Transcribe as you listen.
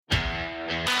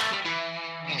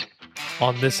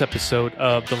On this episode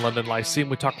of the London Lyceum,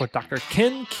 we talk with Dr.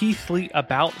 Ken Keathley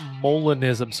about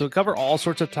Molinism. So we cover all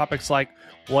sorts of topics like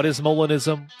what is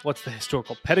Molinism, what's the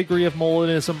historical pedigree of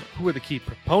Molinism, who are the key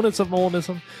proponents of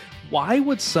Molinism, why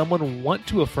would someone want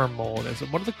to affirm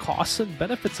Molinism, what are the costs and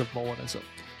benefits of Molinism,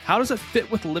 how does it fit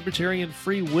with libertarian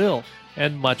free will,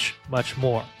 and much, much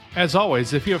more. As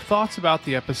always, if you have thoughts about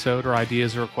the episode or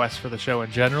ideas or requests for the show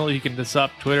in general, you can hit us up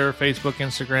Twitter, Facebook,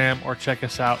 Instagram, or check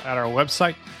us out at our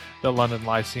website,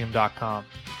 thelondonlyceum.com.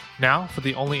 Now, for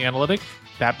the only analytic,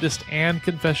 Baptist, and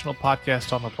confessional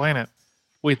podcast on the planet,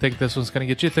 we think this one's going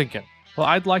to get you thinking. Well,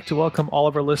 I'd like to welcome all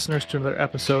of our listeners to another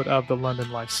episode of the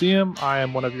London Lyceum. I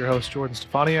am one of your hosts, Jordan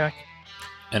Stefaniak.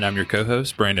 And I'm your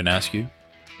co-host, Brandon Askew.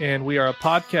 And we are a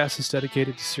podcast that's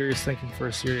dedicated to serious thinking for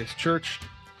a serious church.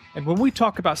 And when we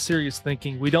talk about serious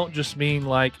thinking, we don't just mean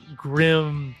like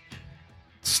grim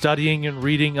studying and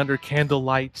reading under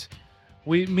candlelight.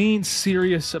 We mean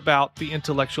serious about the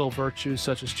intellectual virtues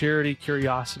such as charity,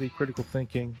 curiosity, critical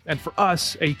thinking, and for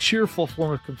us, a cheerful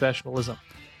form of confessionalism.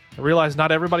 I realize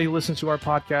not everybody who listens to our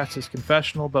podcast is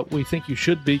confessional, but we think you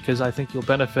should be because I think you'll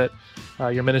benefit,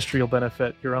 your ministry will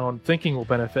benefit, your own thinking will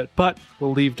benefit, but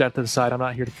we'll leave that to the side. I'm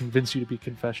not here to convince you to be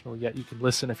confessional yet. You can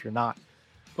listen if you're not.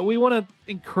 But we want to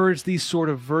encourage these sort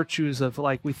of virtues of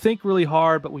like, we think really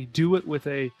hard, but we do it with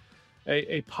a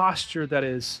posture that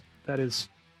is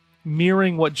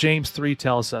mirroring what James 3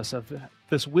 tells us of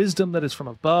this wisdom that is from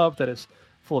above, that is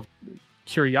full of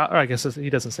curiosity, or I guess he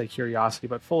doesn't say curiosity,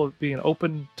 but full of being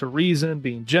open to reason,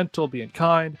 being gentle, being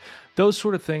kind. Those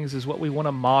sort of things is what we want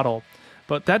to model.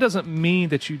 But that doesn't mean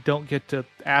that you don't get to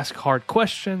ask hard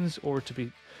questions or to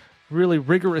be really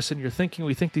rigorous in your thinking.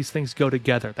 We think these things go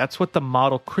together. That's what the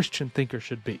model Christian thinker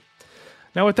should be.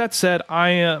 Now, with that said, I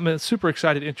am super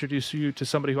excited to introduce you to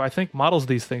somebody who I think models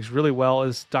these things really well,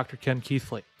 is Dr. Ken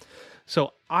Keathley.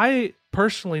 So I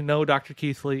personally know Dr.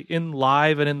 Keathley in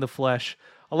live and in the flesh.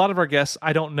 A lot of our guests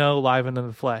I don't know live and in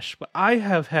the flesh, but I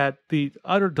have had the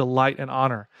utter delight and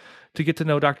honor to get to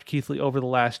know Dr. Keathley over the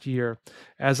last year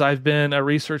as I've been a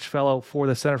research fellow for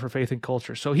the Center for Faith and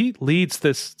Culture. So he leads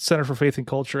this Center for Faith and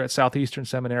Culture at Southeastern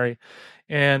Seminary.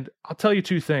 And I'll tell you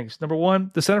two things. Number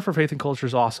one, the Center for Faith and Culture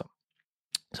is awesome.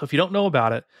 So if you don't know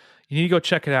about it, you need to go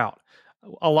check it out.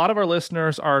 A lot of our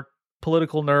listeners are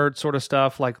political nerd sort of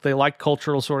stuff, like they like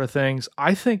cultural sort of things.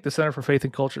 I think the Center for Faith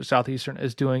and Culture at Southeastern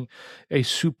is doing a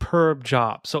superb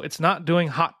job. So it's not doing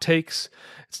hot takes.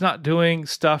 It's not doing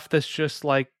stuff that's just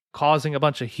like causing a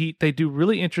bunch of heat. They do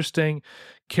really interesting,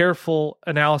 careful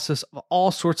analysis of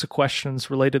all sorts of questions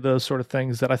related to those sort of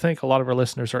things that I think a lot of our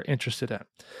listeners are interested in.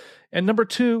 And number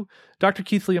two, Dr.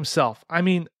 Keathley himself. I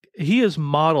mean, he has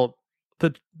modeled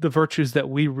the virtues that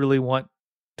we really want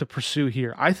to pursue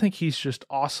here. I think he's just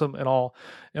awesome in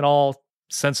all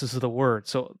senses of the word.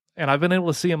 So, and I've been able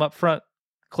to see him up front,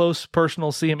 close,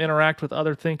 personal, see him interact with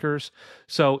other thinkers.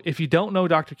 So if you don't know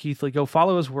Dr. Keathley, go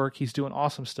follow his work. He's doing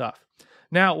awesome stuff.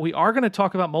 Now, we are going to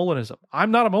talk about Molinism. I'm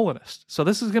not a Molinist, so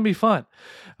this is going to be fun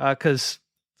because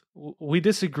we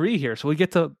disagree here. So we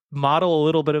get to model a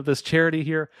little bit of this charity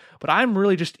here, but I'm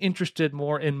really just interested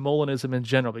more in Molinism in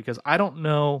general because I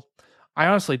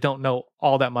honestly don't know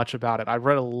all that much about it. I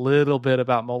read a little bit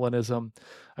about Molinism.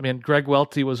 I mean, Greg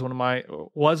Welty was my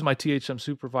THM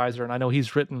supervisor, and I know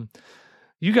he's written.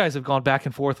 You guys have gone back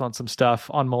and forth on some stuff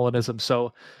on Molinism,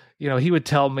 so he would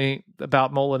tell me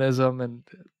about Molinism, and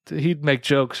he'd make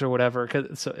jokes or whatever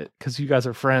because you guys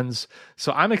are friends.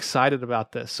 So I'm excited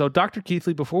about this. So Dr.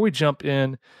 Keathley, before we jump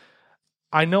in,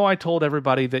 I know I told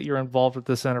everybody that you're involved with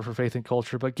the Center for Faith and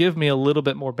Culture, but give me a little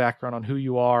bit more background on who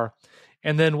you are.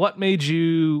 And then what made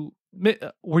you,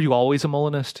 were you always a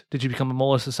Molinist? Did you become a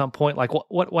Molinist at some point? Like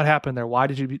what happened there? Why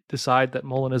did you decide that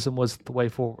Molinism was the way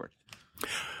forward?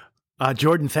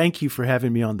 Jordan, thank you for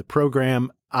having me on the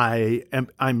program.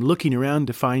 I'm looking around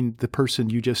to find the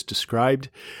person you just described.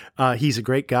 He's a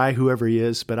great guy, whoever he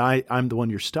is, but I'm the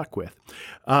one you're stuck with.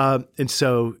 And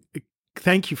so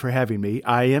thank you for having me.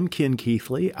 I am Ken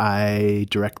Keathley. I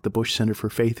direct the Bush Center for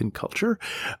Faith and Culture.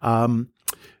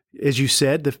 As you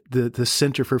said, the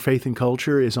Center for Faith and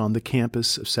Culture is on the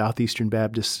campus of Southeastern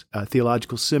Baptist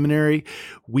Theological Seminary.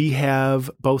 We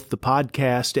have both the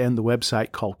podcast and the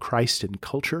website called Christ in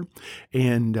Culture.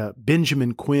 And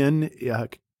Benjamin Quinn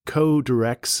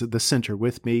co-directs the center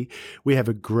with me. We have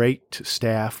a great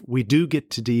staff. We do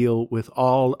get to deal with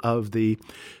all of the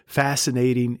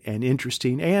fascinating and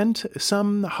interesting and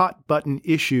some hot button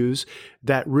issues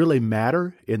that really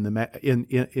matter in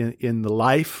the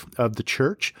life of the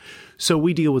church. So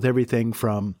we deal with everything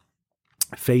from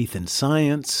faith and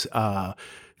science,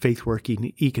 faith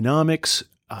working economics,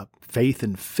 faith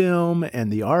in film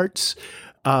and the arts,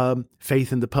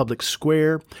 faith in the public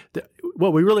square.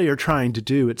 What we really are trying to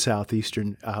do at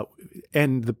Southeastern,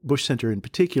 and the Bush Center in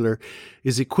particular,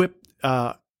 is equip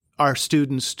our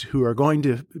students who are going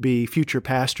to be future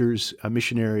pastors,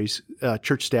 missionaries,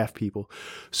 church staff people,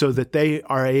 so that they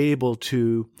are able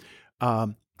to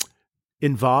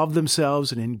involve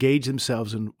themselves and engage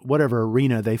themselves in whatever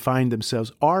arena they find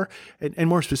themselves are, and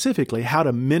more specifically, how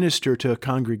to minister to a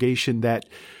congregation that,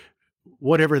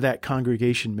 whatever that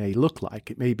congregation may look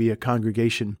like. It may be a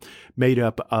congregation made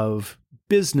up of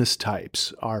business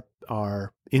types,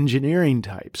 or engineering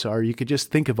types, or you could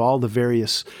just think of all the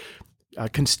various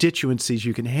constituencies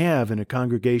you can have in a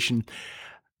congregation.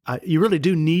 You really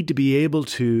do need to be able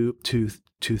to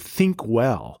think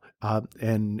well,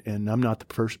 and I'm not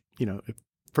the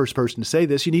first person to say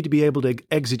this. You need to be able to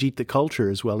exegete the culture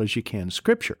as well as you can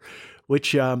Scripture,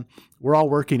 which we're all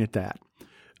working at that.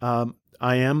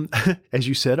 I am, as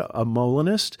you said, a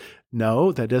Molinist.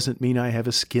 No, that doesn't mean I have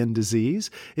a skin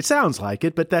disease. It sounds like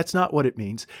it, but that's not what it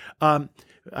means.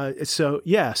 So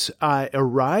yes, I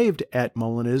arrived at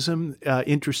Molinism,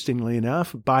 interestingly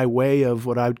enough, by way of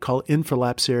what I would call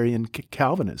infralapsarian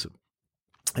Calvinism.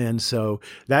 And so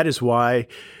that is why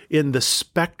in the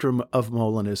spectrum of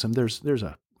Molinism, there's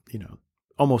a,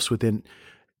 almost within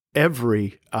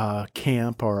every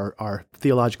camp or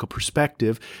theological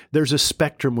perspective, there's a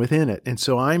spectrum within it. And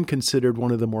so I'm considered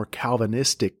one of the more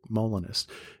Calvinistic Molinists,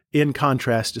 in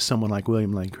contrast to someone like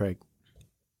William Lane Craig.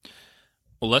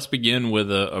 Well, let's begin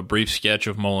with a brief sketch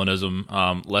of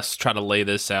Molinism. Let's try to lay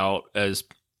this out as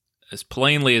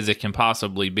plainly as it can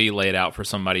possibly be laid out for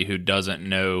somebody who doesn't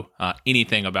know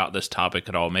anything about this topic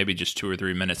at all, maybe just 2 or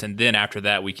 3 minutes. And then after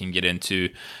that, we can get into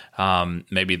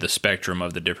maybe the spectrum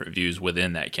of the different views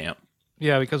within that camp.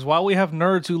 Yeah, because while we have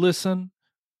nerds who listen,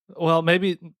 well,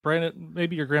 maybe, Brandon,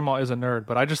 maybe your grandma is a nerd,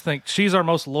 but I just think she's our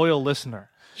most loyal listener.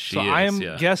 I am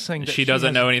guessing that she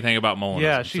doesn't know anything about Molinism.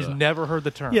 Yeah, she's never heard the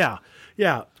term. Yeah.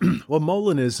 Well,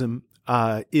 Molinism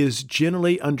is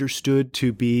generally understood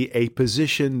to be a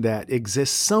position that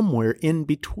exists somewhere in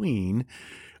between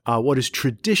what is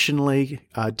traditionally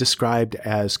described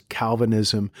as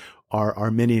Calvinism or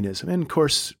Arminianism. And of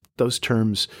course, those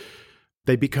terms,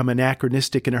 they become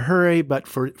anachronistic in a hurry, but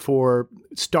for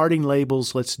starting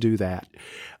labels, let's do that.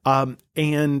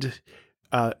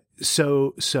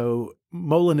 So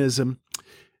Molinism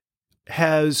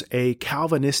has a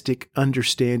Calvinistic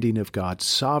understanding of God's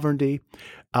sovereignty.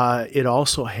 It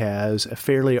also has a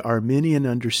fairly Arminian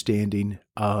understanding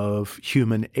of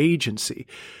human agency.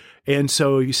 And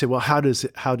so you say, well, how does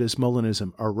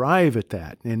Molinism arrive at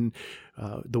that? And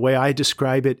the way I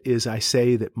describe it is I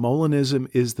say that Molinism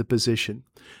is the position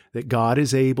that God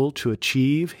is able to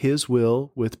achieve His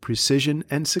will with precision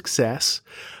and success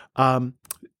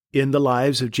in the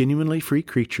lives of genuinely free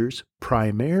creatures,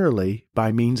 primarily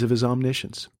by means of His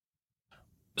omniscience.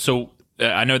 So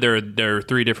I know there are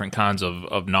 3 different kinds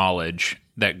of knowledge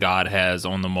that God has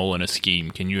on the Molinist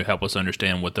scheme. Can you help us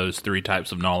understand what those 3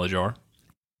 types of knowledge are?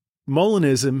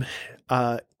 Molinism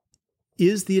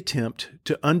is the attempt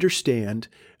to understand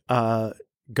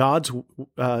God's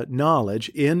knowledge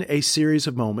in a series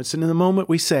of moments. And in the moment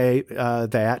we say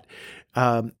that,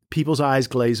 people's eyes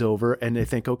glaze over and they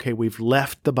think, okay, we've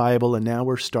left the Bible and now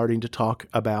we're starting to talk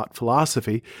about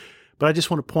philosophy. But I just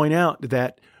want to point out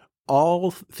that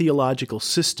all theological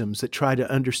systems that try to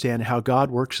understand how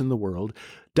God works in the world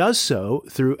does so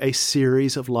through a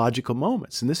series of logical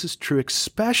moments. And this is true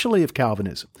especially of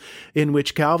Calvinism, in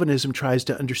which Calvinism tries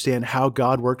to understand how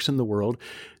God works in the world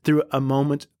through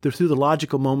the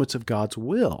logical moments of God's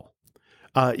will.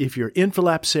 If you're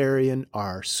infralapsarian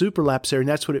or supralapsarian,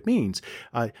 that's what it means.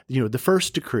 The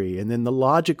first decree, and then the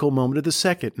logical moment of the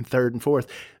second and third and fourth.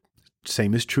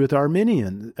 Same is true with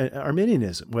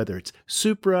Arminianism, whether it's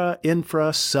supra,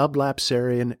 infra,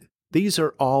 sublapsarian. These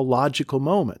are all logical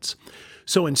moments.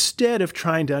 So instead of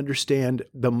trying to understand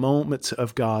the moments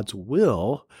of God's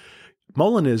will,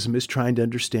 Molinism is trying to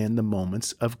understand the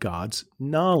moments of God's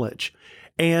knowledge.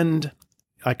 And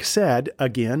like I said,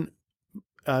 again,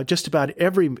 just about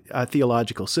every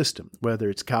theological system, whether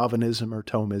it's Calvinism or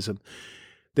Thomism,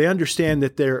 they understand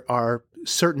that there are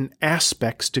certain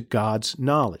aspects to God's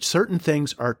knowledge. Certain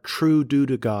things are true due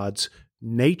to God's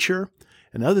nature,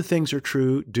 and other things are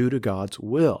true due to God's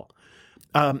will.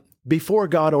 Before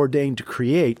God ordained to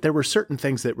create, there were certain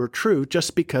things that were true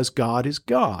just because God is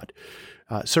God.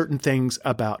 Certain things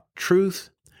about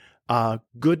truth,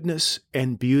 goodness,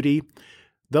 and beauty,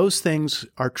 those things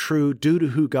are true due to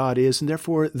who God is, and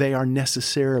therefore they are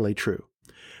necessarily true.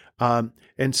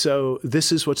 And so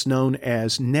this is what's known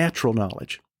as natural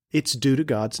knowledge. It's due to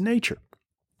God's nature.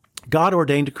 God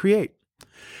ordained to create.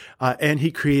 and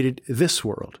he created this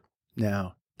world.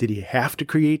 Now, did he have to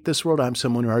create this world? I'm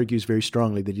someone who argues very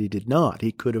strongly that he did not.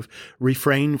 He could have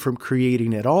refrained from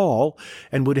creating at all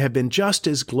and would have been just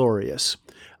as glorious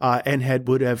and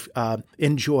would have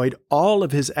enjoyed all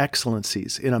of his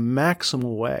excellencies in a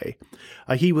maximal way.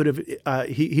 He would have.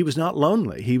 He was not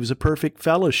lonely. He was a perfect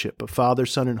fellowship of Father,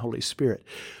 Son, and Holy Spirit.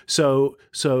 So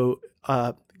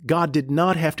God did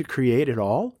not have to create at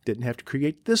all. Didn't have to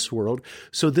create this world.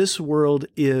 So this world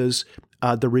is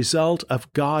the result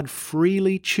of God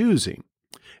freely choosing.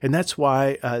 And that's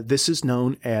why this is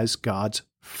known as God's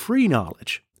free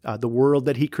knowledge, the world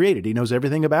that he created. He knows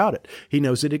everything about it. He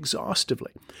knows it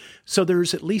exhaustively. So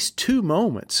there's at least two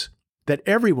moments that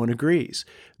everyone agrees.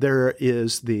 There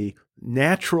is the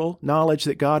natural knowledge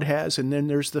that God has, and then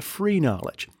there's the free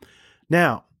knowledge.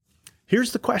 Now,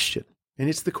 here's the question, and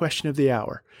it's the question of the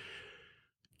hour.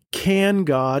 Can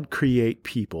God create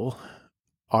people,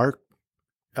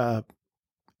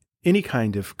 any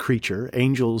kind of creature,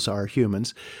 angels are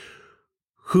humans,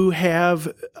 who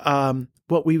have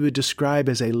what we would describe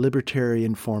as a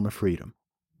libertarian form of freedom?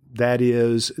 That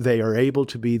is, they are able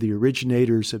to be the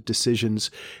originators of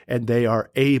decisions, and they are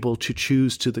able to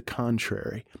choose to the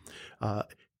contrary.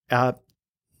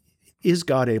 Is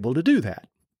God able to do that?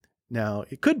 Now,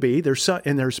 it could be.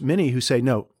 There's many who say,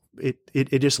 no,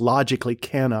 it just logically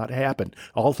cannot happen.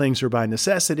 All things are by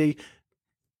necessity.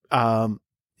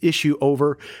 Issue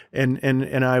over.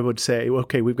 And I would say,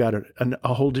 okay, we've got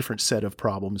a whole different set of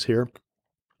problems here.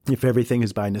 If everything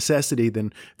is by necessity,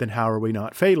 then how are we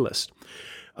not fatalists?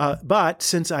 But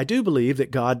since I do believe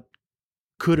that God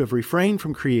could have refrained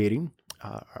from creating,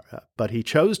 but he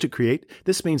chose to create,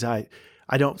 this means I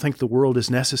don't think the world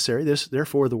is necessary.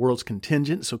 Therefore, the world's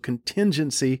contingent. So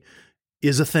contingency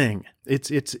is a thing.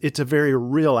 It's a very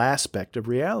real aspect of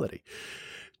reality.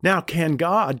 Now, can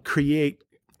God create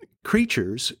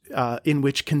creatures in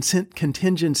which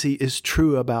contingency is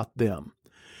true about them?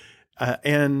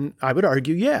 And I would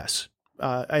argue yes.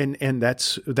 And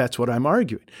that's what I'm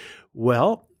arguing.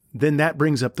 Well, then that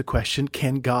brings up the question,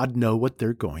 can God know what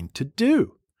they're going to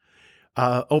do?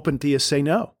 Open theists say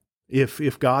no.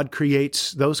 If God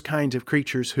creates those kinds of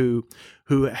creatures who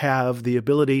have the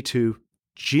ability to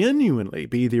genuinely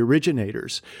be the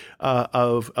originators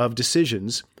of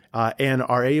decisions and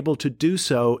are able to do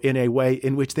so in a way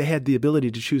in which they had the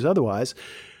ability to choose otherwise,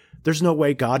 there's no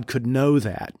way God could know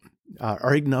that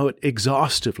or know it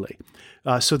exhaustively.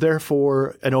 So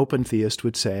therefore, an open theist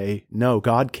would say, no,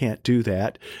 God can't do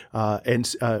that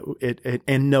and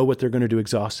know what they're going to do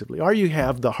exhaustively. Or you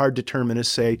have the hard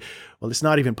determinists say, well, it's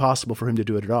not even possible for him to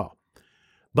do it at all.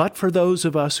 But for those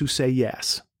of us who say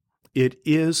yes, it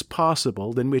is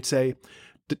possible, then we'd say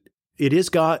it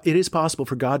is possible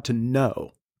for God to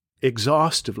know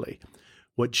exhaustively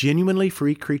what genuinely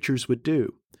free creatures would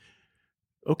do.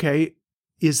 Okay,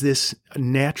 is this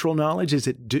natural knowledge? Is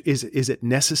it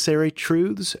necessary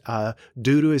truths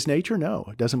due to his nature? No,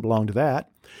 it doesn't belong to that.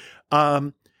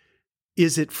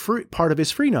 Is it part of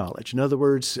his free knowledge? In other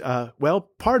words,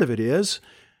 part of it is,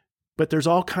 but there's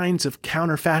all kinds of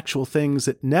counterfactual things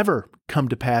that never come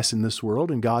to pass in this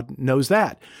world, and God knows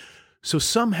that. So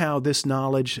somehow this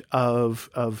knowledge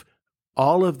of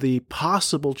all of the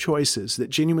possible choices that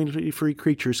genuinely free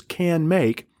creatures can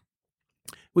make,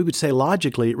 we would say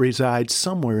logically it resides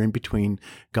somewhere in between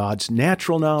God's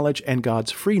natural knowledge and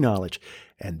God's free knowledge.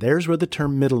 And there's where the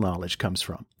term middle knowledge comes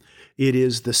from. It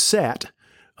is the set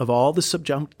of all the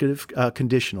subjunctive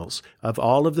conditionals, of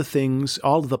all of the things,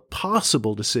 all of the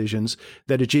possible decisions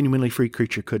that a genuinely free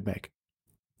creature could make.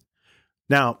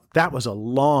 Now, that was a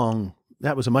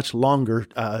much longer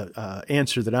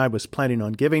answer than I was planning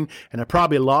on giving, and I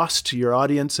probably lost your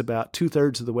audience about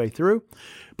 2/3 of the way through,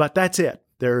 but that's it.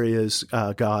 There is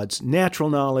God's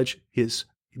natural knowledge, his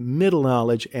middle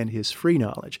knowledge, and his free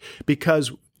knowledge.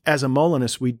 Because as a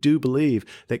Molinist, we do believe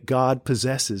that God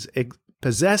possesses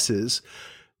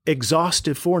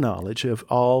exhaustive foreknowledge of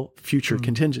all future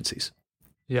contingencies.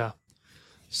 Yeah.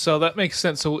 So that makes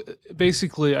sense. So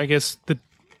basically, I guess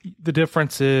the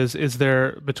difference is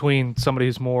there between somebody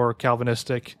who's more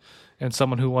Calvinistic and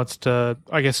someone who wants to,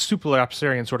 I guess,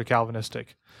 superlapsarian sort of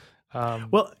Calvinistic?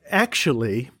 Well,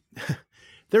 actually,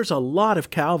 there's a lot of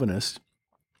Calvinists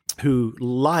who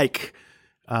like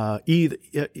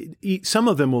some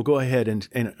of them will go ahead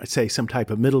and say some type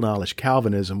of middle knowledge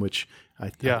Calvinism, which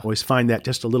I always find that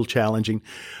just a little challenging.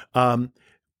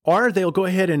 Or they'll go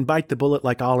ahead and bite the bullet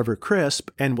like Oliver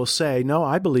Crisp and will say, no,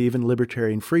 I believe in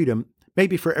libertarian freedom,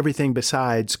 maybe for everything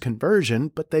besides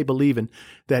conversion, but they believe in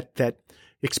that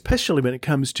especially when it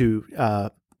comes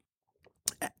to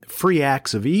free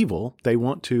acts of evil. They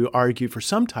want to argue for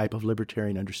some type of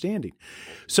libertarian understanding.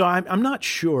 So I'm not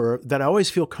sure that I always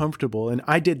feel comfortable, and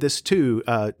I did this too,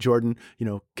 Jordan,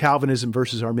 Calvinism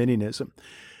versus Arminianism.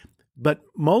 But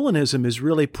Molinism is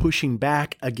really pushing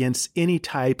back against any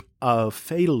type of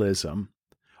fatalism,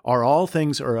 or all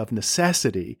things are of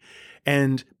necessity.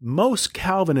 And most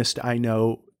Calvinists I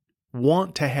know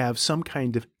want to have some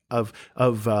kind of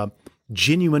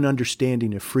genuine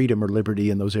understanding of freedom or liberty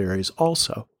in those areas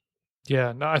also.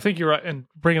 Yeah, no, I think you're right. And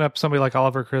bringing up somebody like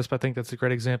Oliver Crisp, I think that's a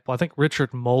great example. I think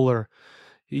Richard Moeller,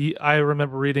 I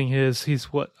remember reading he's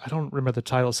what, I don't remember the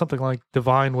title, something like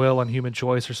Divine Will and Human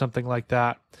Choice or something like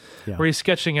that, where he's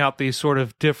sketching out these sort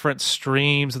of different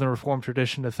streams in the Reformed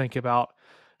tradition to think about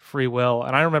free will.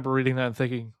 And I remember reading that and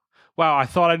thinking, wow, I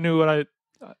thought I knew what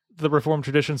the Reformed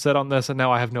tradition said on this, and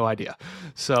now I have no idea.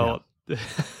 So... Yeah.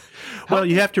 Well,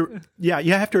 you have to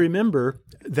remember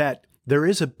that there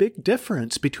is a big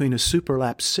difference between a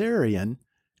supralapsarian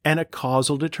and a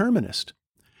causal determinist.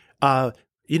 When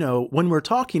we're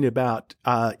talking about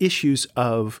issues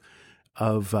of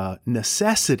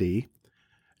necessity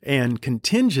and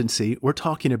contingency, we're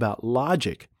talking about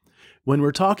logic. When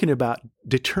we're talking about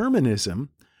determinism,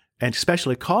 and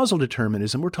especially causal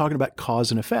determinism, we're talking about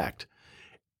cause and effect.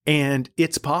 And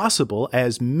it's possible,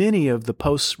 as many of the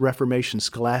post-Reformation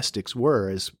scholastics were,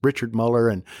 as Richard Muller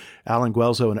and Alan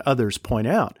Guelzo and others point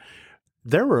out,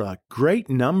 there were a great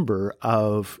number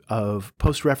of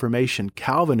post-Reformation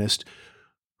Calvinists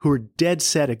who were dead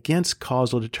set against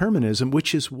causal determinism,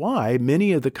 which is why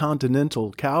many of the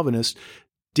continental Calvinists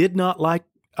did not like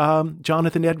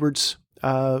Jonathan Edwards'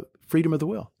 freedom of the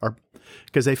will, or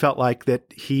because they felt like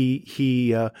that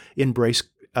he embraced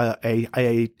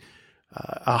a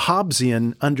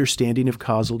Hobbesian understanding of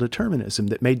causal determinism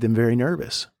that made them very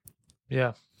nervous.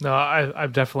 Yeah. No,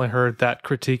 I've definitely heard that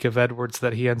critique of Edwards,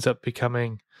 that he ends up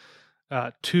becoming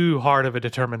too hard of a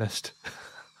determinist.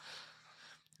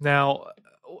 Now,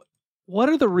 what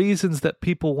are the reasons that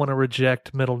people want to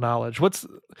reject middle knowledge?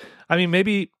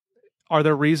 Maybe are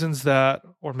there reasons that,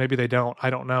 or maybe they don't, I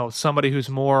don't know. Somebody who's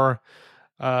more,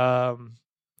 an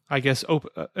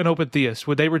open theist,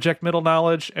 would they reject middle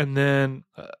knowledge? And then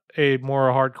a more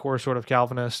hardcore sort of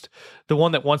Calvinist, the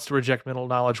one that wants to reject middle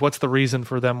knowledge, what's the reason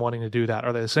for them wanting to do that?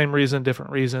 Are they the same reason,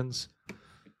 different reasons?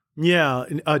 Yeah.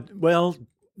 Well,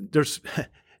 this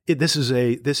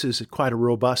is quite a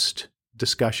robust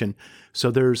discussion. So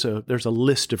there's a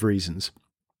list of reasons.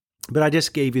 But I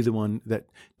just gave you the one that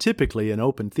typically an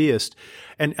open theist,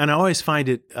 and I always find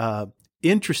it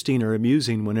interesting or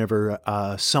amusing whenever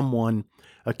someone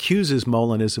accuses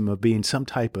Molinism of being some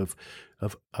type of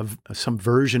some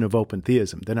version of open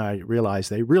theism. Then I realize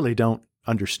they really don't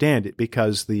understand it,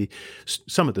 because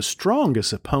some of the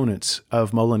strongest opponents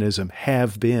of Molinism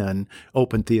have been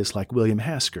open theists, like William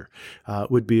Hasker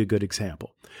would be a good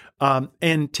example.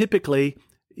 And typically,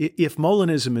 if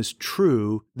Molinism is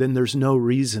true, then there's no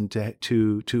reason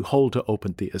to hold to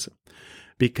open theism,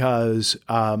 because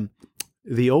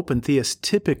the open theist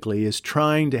typically is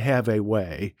trying to have a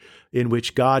way in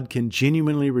which God can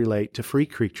genuinely relate to free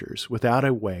creatures without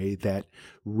a way that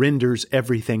renders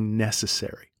everything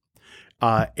necessary.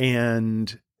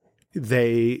 And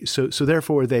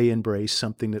therefore they embrace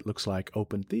something that looks like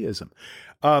open theism.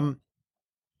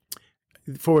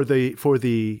 For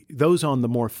those on the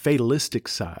more fatalistic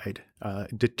side,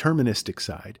 deterministic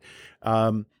side,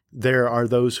 there are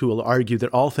those who will argue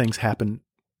that all things happen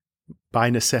by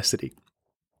necessity.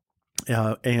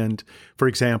 And for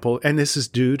example, and this is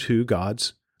due to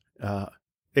God's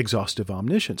exhaustive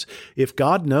omniscience. If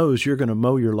God knows you're going to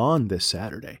mow your lawn this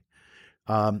Saturday,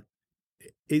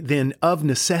 then of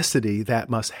necessity that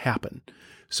must happen.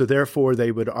 So therefore,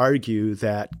 they would argue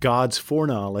that God's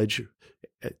foreknowledge,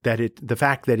 the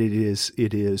fact that it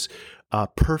is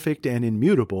perfect and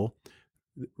immutable,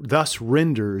 thus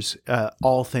renders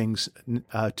all things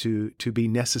to be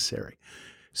necessary.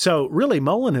 So really,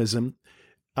 Molinism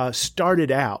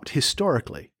started out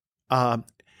historically.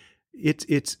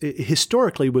 It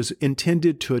historically was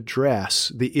intended to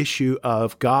address the issue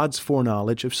of God's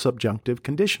foreknowledge of subjunctive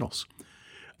conditionals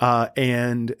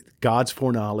and God's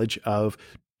foreknowledge of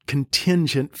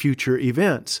contingent future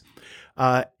events.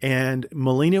 And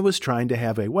Molina was trying to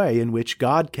have a way in which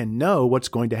God can know what's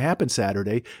going to happen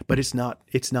Saturday, but it's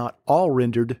not all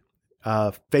rendered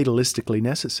fatalistically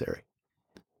necessary.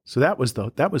 So that was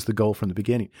the goal from the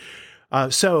beginning.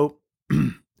 So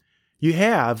you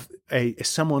have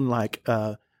someone like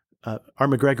R.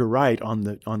 McGregor Wright on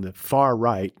the far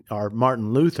right, or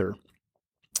Martin Luther,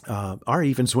 or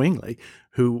even Zwingli,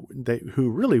 who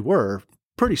really were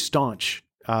pretty staunch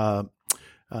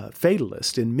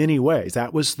fatalist in many ways.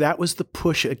 That was the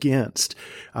push against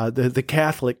the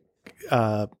Catholic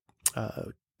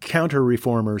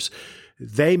counter-reformers.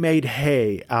 They made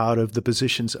hay out of the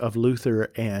positions of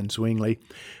Luther and Zwingli.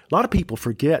 A lot of people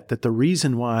forget that the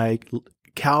reason why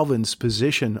Calvin's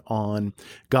position on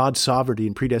God's sovereignty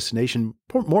and predestination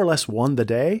more or less won the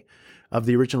day of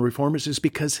the original reformers is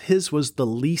because his was the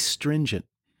least stringent.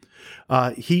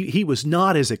 He was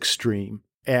not as extreme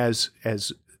as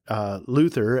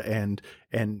Luther and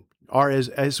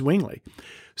as Zwingli.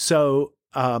 So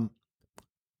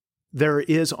there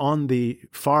is on the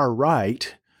far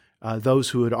right those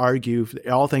who would argue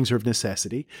all things are of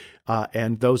necessity,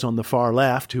 and those on the far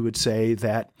left who would say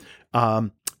that,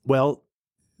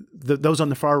 those on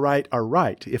the far right are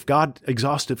right. If God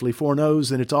exhaustively foreknows,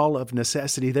 then it's all of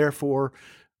necessity. Therefore,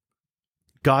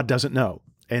 God doesn't know.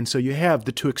 And so you have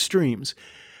the two extremes.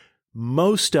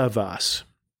 Most of us,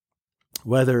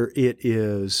 whether it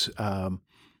is an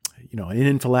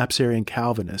infilapsarian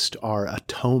Calvinist or a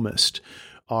Thomist,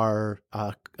 are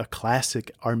a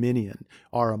classic Arminian,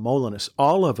 or a Molinist,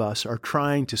 all of us are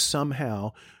trying to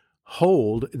somehow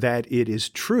hold that it is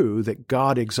true that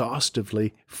God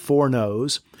exhaustively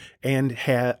foreknows and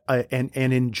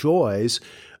enjoys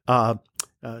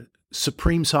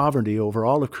supreme sovereignty over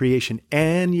all of creation,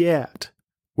 and yet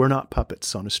we're not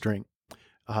puppets on a string.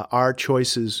 Our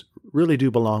choices really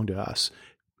do belong to us,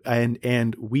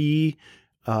 and we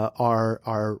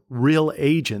are real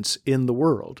agents in the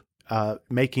world,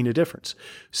 making a difference.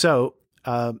 So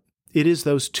it is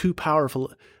those two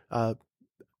powerful, I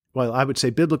would say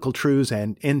biblical truths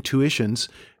and intuitions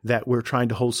that we're trying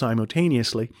to hold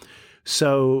simultaneously.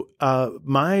 So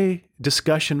my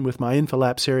discussion with my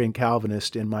infilapsarian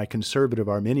Calvinist and my conservative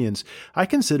Arminians, I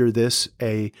consider this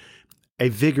a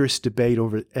vigorous debate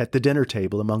over at the dinner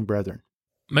table among brethren.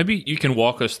 Maybe you can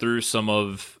walk us through some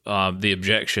of the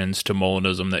objections to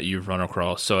Molinism that you've run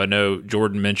across. So I know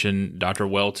Jordan mentioned Dr.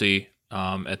 Welty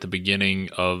at the beginning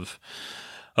of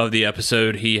the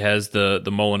episode. He has the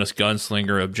Molinist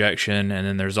gunslinger objection, and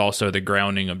then there's also the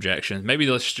grounding objection. Maybe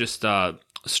let's just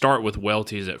start with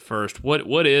Welty's at first.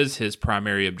 What is his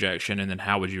primary objection, and then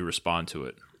how would you respond to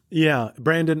it? Yeah,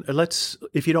 Brandon,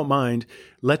 if you don't mind,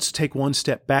 let's take one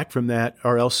step back from that,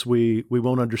 or else we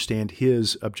won't understand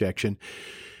his objection.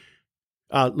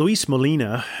 Luis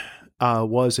Molina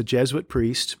was a Jesuit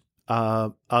priest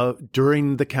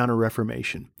during the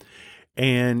Counter-Reformation,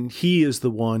 and he is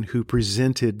the one who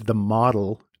presented the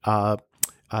model of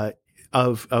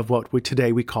what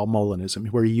today we call Molinism,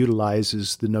 where he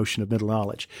utilizes the notion of middle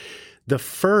knowledge. The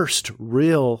first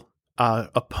real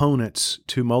opponents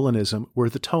to Molinism were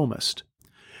the Thomists.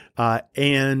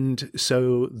 And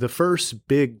so the first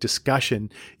big discussion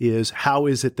is, how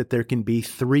is it that there can be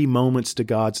three moments to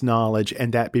God's knowledge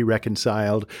and that be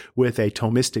reconciled with a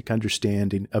Thomistic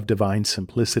understanding of divine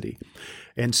simplicity?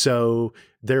 And so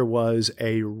there was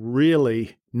a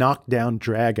really knockdown,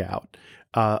 drag-out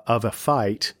of a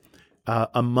fight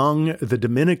among the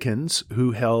Dominicans,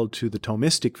 who held to the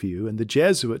Thomistic view, and the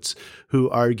Jesuits, who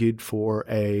argued for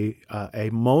a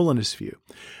Molinist view.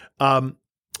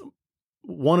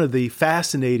 One of the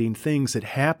fascinating things that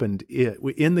happened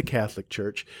in the Catholic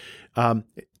Church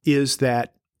is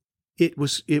that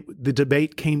the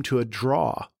debate came to a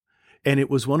draw, and it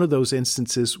was one of those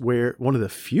instances one of the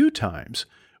few times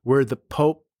where the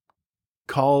Pope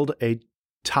called a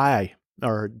tie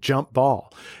or jump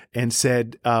ball and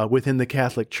said within the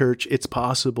Catholic Church, it's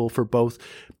possible for both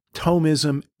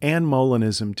Thomism and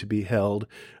Molinism to be held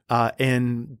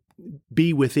and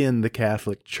be within the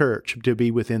Catholic Church, to be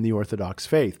within the Orthodox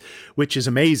faith, which is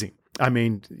amazing. I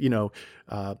mean,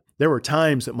 there were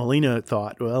times that Molina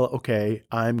thought, well, okay,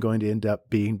 I'm going to end up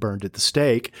being burned at the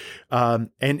stake. And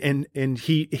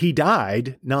he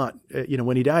died, not,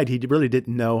 when he died, he really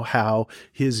didn't know how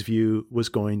his view was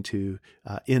going to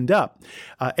end up.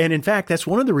 And in fact, that's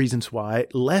one of the reasons why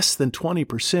less than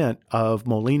 20% of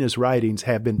Molina's writings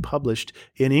have been published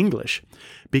in English,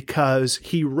 because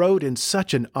he wrote in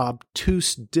such an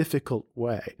obtuse, difficult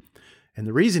way. And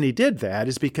the reason he did that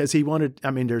is because he wanted,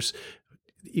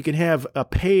 you can have a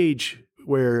page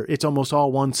where it's almost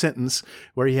all one sentence,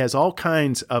 where he has all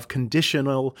kinds of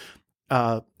conditional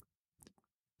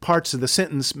parts of the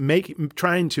sentence,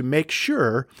 trying to make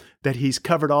sure that he's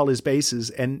covered all his bases,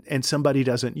 and somebody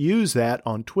doesn't use that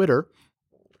on Twitter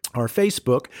or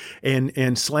Facebook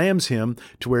and slams him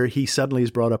to where he suddenly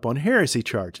is brought up on heresy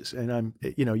charges. And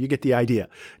you get the idea.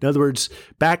 In other words,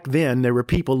 back then there were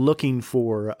people looking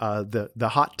for the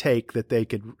hot take that they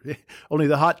could. Only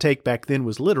the hot take back then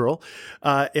was literal,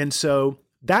 and so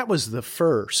that was the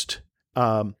first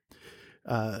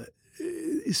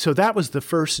so that was the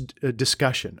first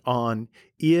discussion on,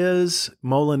 is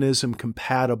Molinism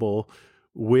compatible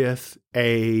with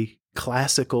a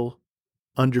classical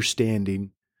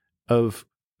understanding of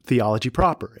theology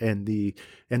proper? And the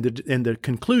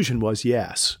conclusion was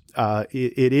yes,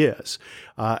 it is.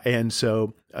 And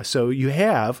so you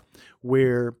have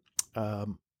where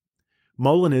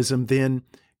Molinism then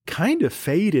kind of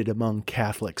faded among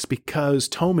Catholics because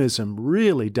Thomism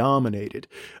really dominated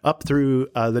up through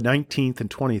the 19th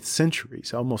and 20th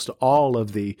centuries. Almost all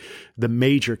of the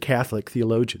major Catholic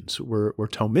theologians were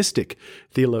Thomistic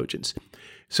theologians.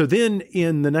 So then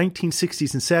in the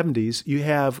 1960s and 70s, you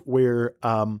have where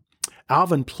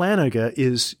Alvin Plantinga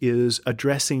is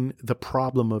addressing the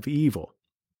problem of evil.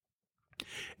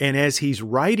 And as he's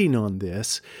writing on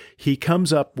this, he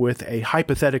comes up with a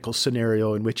hypothetical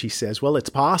scenario in which he says, well, it's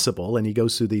possible. And he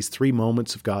goes through these 3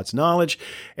 moments of God's knowledge.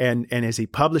 And as he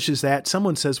publishes that,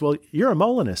 someone says, well, you're a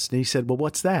Molinist. And he said, well,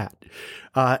 what's that?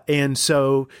 And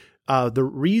so the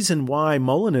reason why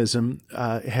Molinism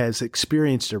has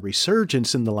experienced a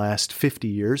resurgence in the last 50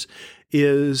 years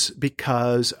is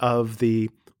because of the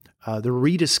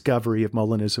rediscovery of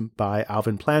Molinism by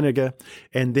Alvin Plantinga,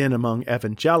 and then among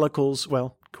evangelicals.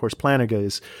 Well, of course,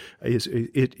 Plantinga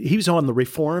he was on the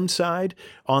Reformed side.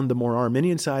 On the more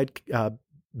Arminian side,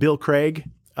 Bill Craig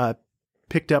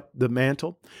picked up the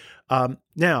mantle.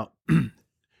 Now,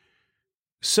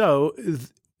 so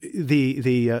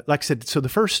the like I said, so the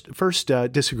first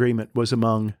disagreement was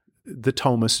among the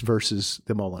Thomists versus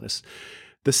the Molinists.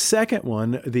 The second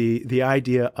one, the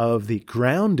idea of the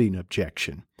grounding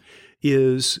objection,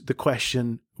 is the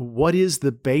question: what is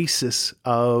the basis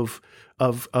of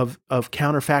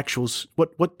counterfactuals?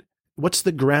 What's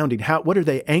the grounding? What are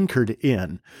they anchored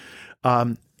in?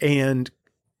 There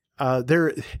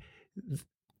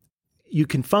you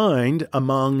can find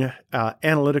among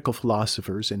analytical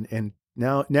philosophers, and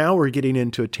now we're getting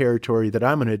into a territory that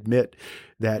I'm going to admit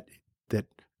that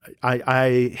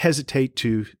I hesitate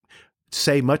to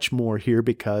say much more here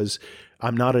because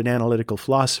I'm not an analytical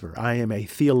philosopher. I am a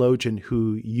theologian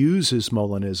who uses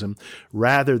Molinism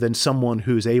rather than someone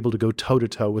who's able to go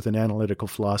toe-to-toe with an analytical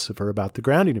philosopher about the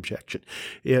grounding objection.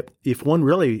 If one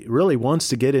really wants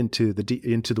to get into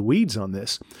the weeds on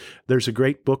this, there's a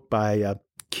great book by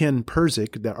Ken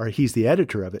Keathley, or he's the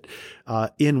editor of it,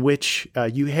 in which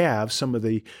you have some of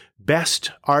the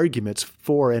best arguments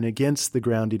for and against the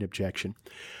grounding objection.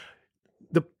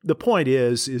 The point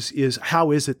is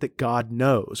how is it that God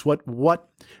knows?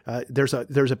 There's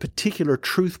a particular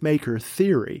truth maker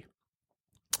theory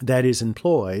that is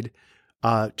employed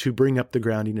to bring up the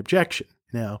grounding objection.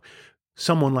 Now,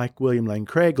 someone like William Lane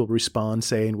Craig will respond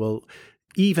saying, well,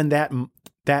 even that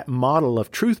model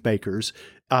of truth makers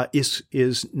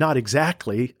is not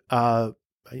exactly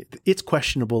it's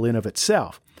questionable in of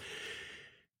itself.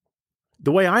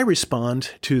 The way I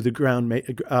respond to the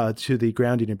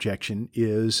grounding objection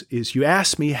is you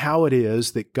ask me how it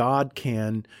is that God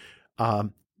can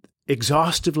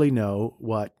exhaustively know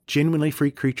what genuinely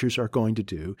free creatures are going to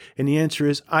do, and the answer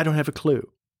is I don't have a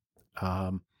clue.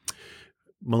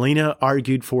 Molina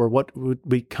argued for what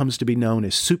comes to be known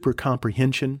as super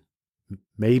comprehension,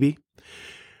 maybe,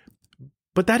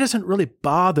 but that doesn't really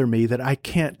bother me that I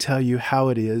can't tell you how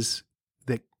it is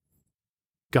that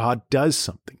God does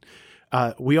something.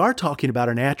 We are talking about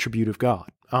an attribute of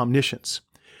God, omniscience.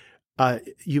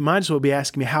 You might as well be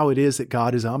asking me how it is that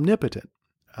God is omnipotent,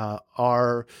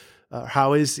 or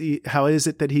how is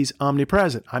it that He's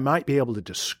omnipresent? I might be able to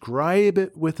describe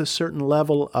it with a certain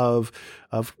level of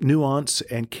nuance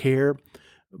and care,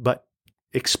 but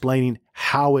explaining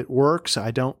how it works,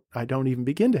 I don't even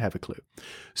begin to have a clue.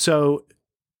 So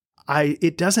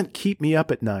it doesn't keep me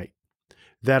up at night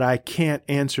that I can't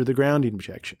answer the grounding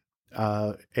objection.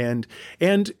 And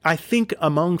I think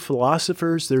among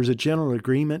philosophers, there's a general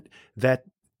agreement that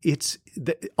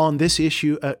on this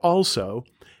issue also,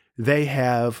 they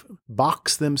have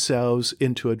boxed themselves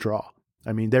into a draw.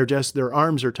 I mean, their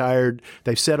arms are tired.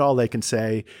 They've said all they can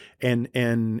say, and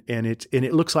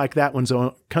it looks like that one's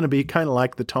going to be kind of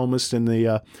like the Thomist and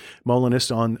the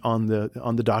Molinist on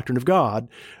the doctrine of God,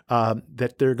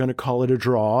 that they're going to call it a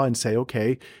draw and say,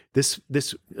 okay, this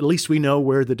at least we know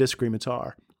where the disagreements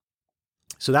are.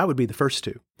 So that would be the first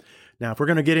two. Now, if we're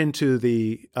going to get into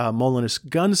the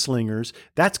Molinist gunslingers,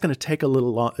 that's going to take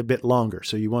a bit longer.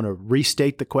 So you want to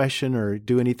restate the question or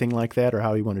do anything like that, or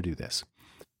how you want to do this?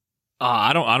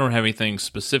 I don't have anything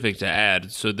specific to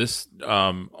add. So this,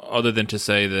 other than to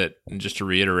say that, just to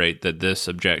reiterate that this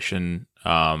objection,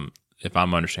 if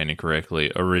I'm understanding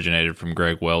correctly, originated from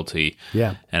Greg Welty.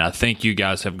 Yeah. And I think you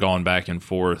guys have gone back and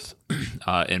forth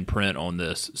in print on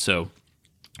this. So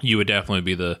you would definitely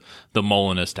be the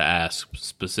Molinist to ask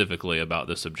specifically about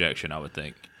this objection, I would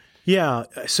think. Yeah.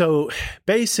 So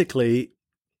basically,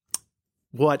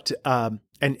 what and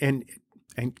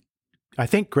I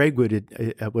think Greg would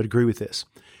agree with this,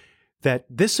 that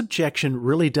this objection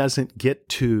really doesn't get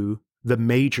to the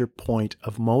major point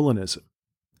of Molinism.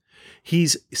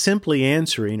 He's simply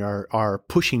answering or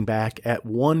pushing back at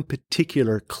one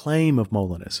particular claim of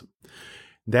Molinism.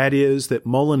 That is that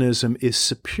Molinism is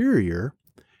superior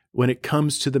when it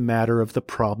comes to the matter of the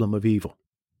problem of evil.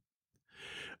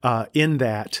 In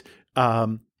that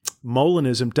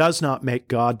Molinism does not make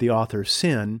God the author of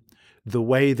sin the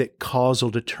way that causal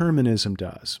determinism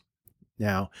does.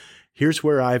 Now, here's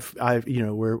where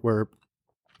where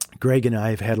Greg and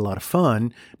I have had a lot of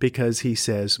fun, because he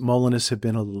says Molinists have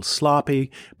been a little sloppy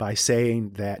by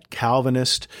saying that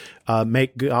Calvinists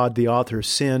make God the author of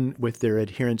sin with their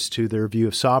adherence to their view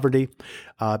of sovereignty,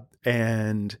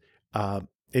 and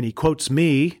he quotes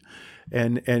me,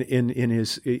 and in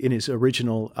his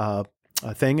original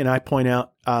thing, and I point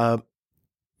out,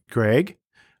 Greg,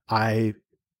 I'm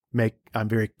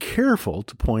very careful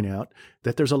to point out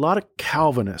that there's a lot of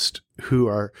Calvinists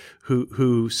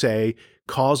who say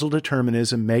causal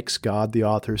determinism makes God the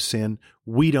author of sin.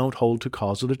 We don't hold to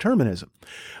causal determinism.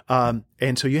 And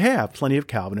so you have plenty of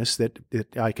Calvinists that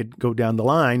I could go down the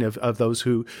line of those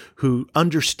who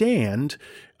understand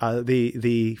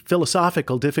the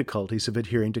philosophical difficulties of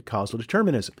adhering to causal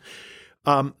determinism.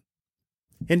 And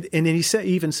then he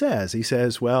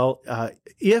says, well,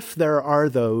 if there are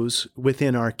those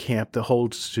within our camp that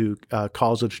holds to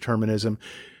causal determinism,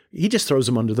 he just throws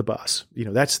them under the bus.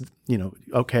 That's the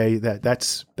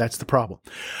problem.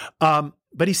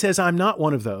 But he says, I'm not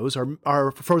one of those,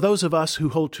 or for those of us who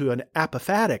hold to an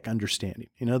apophatic understanding.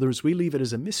 In other words, we leave it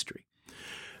as a mystery.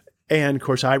 And of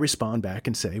course, I respond back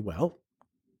and say, well,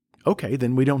 okay,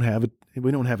 then we don't have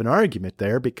an argument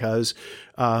there, because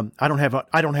I don't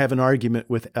have an argument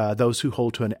with those who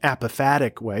hold to an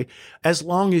apophatic way, as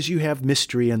long as you have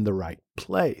mystery in the right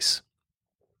place.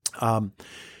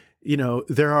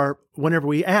 Whenever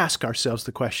we ask ourselves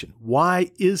the question,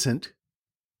 why isn't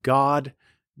God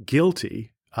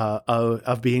guilty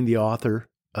of being the author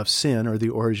of sin or the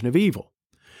origin of evil?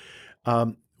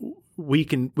 We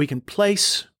can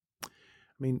place.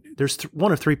 There's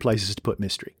one of three places to put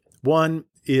mystery. One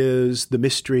is the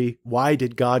mystery: why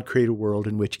did God create a world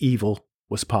in which evil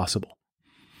was possible?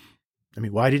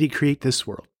 Why did He create this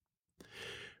world?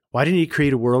 Why didn't He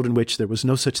create a world in which there was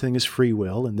no such thing as free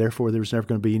will, and therefore there was never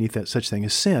going to be any such thing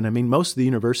as sin? Most of the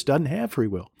universe doesn't have free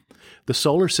will. The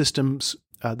solar systems,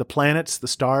 the planets, the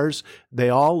stars, they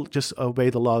all just obey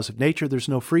the laws of nature. There's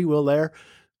no free will there.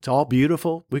 It's all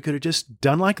beautiful. We could have just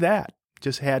done like that.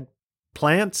 Just had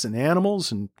plants and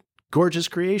animals and gorgeous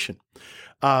creation.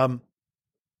 I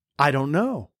don't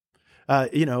know.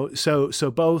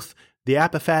 So both the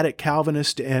apophatic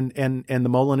Calvinist and the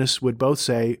Molinist would both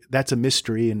say that's a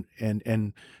mystery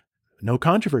and no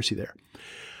controversy there.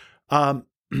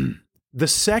 The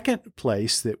second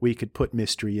place that we could put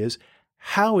mystery is,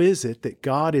 how is it that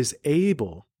God is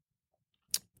able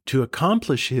to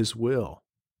accomplish His will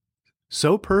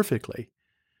so perfectly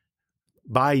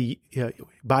by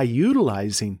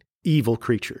utilizing evil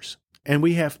creatures? And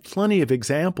we have plenty of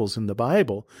examples in the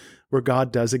Bible where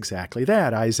God does exactly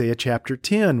that. Isaiah chapter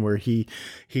 10, where he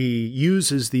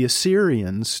uses the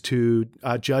Assyrians to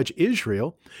judge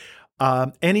Israel,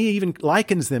 and he even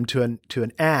likens them to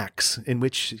an axe in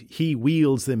which he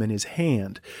wields them in his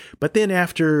hand. But then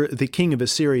after the king of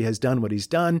Assyria has done what he's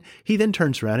done, he then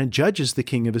turns around and judges the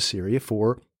king of Assyria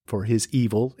for his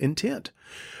evil intent.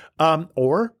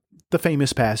 Or the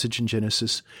famous passage in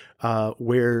Genesis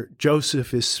where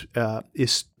Joseph is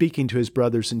speaking to his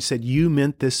brothers and said, "You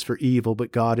meant this for evil,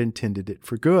 but God intended it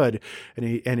for good."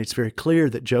 And it's very clear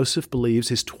that Joseph believes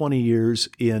his 20 years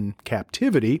in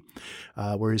captivity,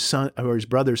 where his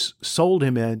brothers sold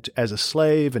him as a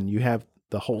slave, and you have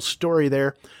the whole story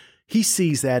there. He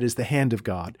sees that as the hand of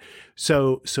God.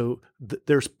 So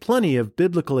there's plenty of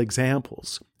biblical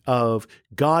examples of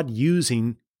God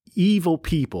using evil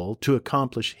people to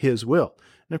accomplish His will.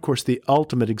 And of course, the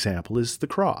ultimate example is the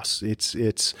cross.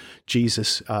 It's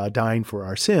Jesus dying for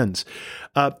our sins.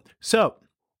 So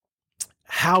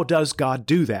how does God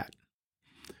do that?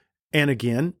 And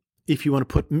again, if you want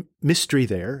to put mystery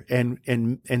there,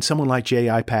 and someone like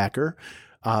J.I. Packer,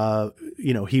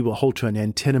 he will hold to an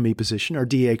antinomy position, or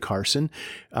D.A. Carson,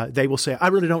 they will say, I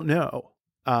really don't know,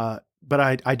 but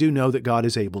I do know that God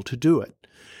is able to do it.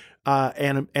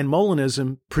 And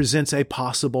Molinism presents a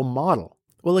possible model.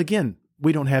 Well, again,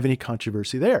 we don't have any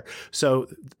controversy there. So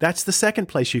that's the second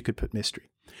place you could put mystery.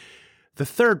 The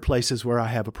third place is where I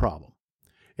have a problem.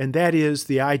 And that is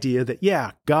the idea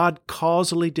that, God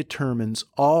causally determines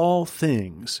all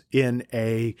things in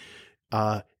a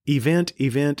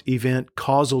event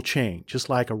causal chain, just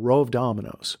like a row of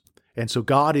dominoes. And so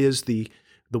God is the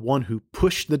one who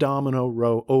pushed the domino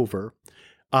row over,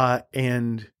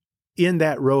 and in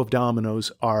that row of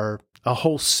dominoes are a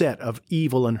whole set of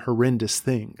evil and horrendous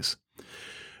things.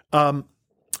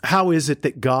 How is it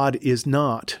that God is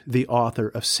not the author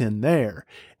of sin there?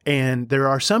 And there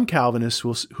are some Calvinists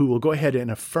who will go ahead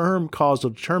and affirm causal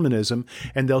determinism,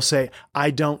 and they'll say, I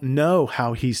don't know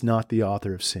how he's not the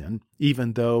author of sin,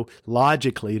 even though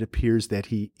logically it appears that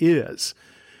he is.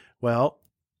 Well,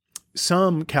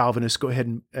 some Calvinists go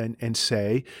ahead and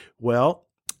say, well,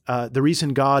 the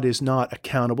reason God is not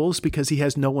accountable is because he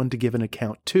has no one to give an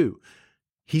account to.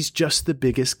 He's just the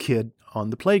biggest kid on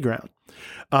the playground.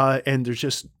 And there's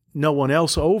just no one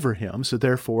else over him. So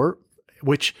therefore,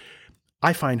 which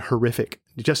I find horrific.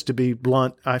 Just to be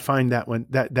blunt, I find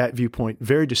that viewpoint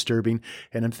very disturbing.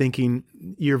 And I'm thinking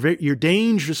you're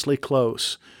dangerously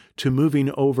close to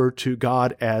moving over to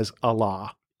God as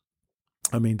Allah.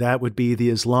 I mean, that would be the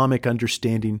Islamic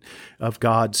understanding of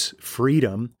God's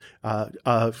freedom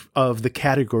of the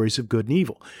categories of good and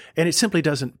evil. And it simply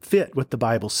doesn't fit what the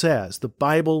Bible says. The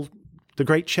Bible, the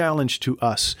great challenge to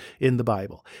us in the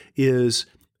Bible is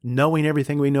knowing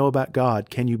everything we know about God.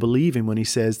 Can you believe him when he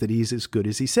says that he's as good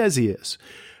as he says he is?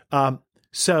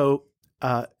 So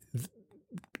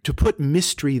to put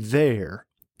mystery there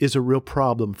is a real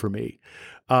problem for me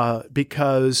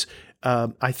because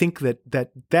I think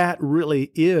that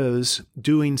really is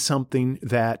doing something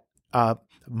that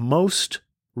most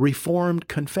Reformed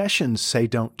confessions say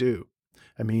don't do.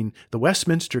 I mean, the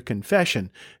Westminster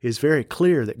Confession is very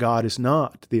clear that God is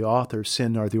not the author of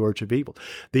sin or the origin of evil.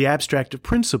 The abstract of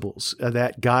principles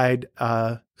that guide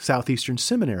Southeastern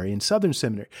Seminary and Southern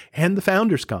Seminary and the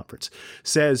Founders Conference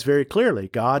says very clearly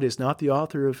God is not the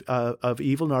author of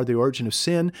evil nor the origin of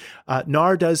sin,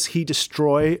 nor does he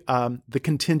destroy the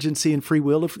contingency and free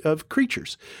will of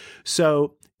creatures.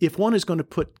 So if one is going to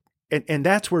put and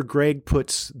that's where Greg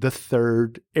puts the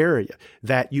third area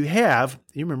that you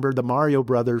remember the Mario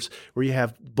Brothers where you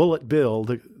have Bullet Bill,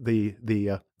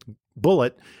 the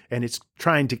bullet, and it's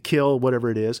trying to kill whatever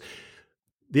it is.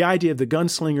 The idea of the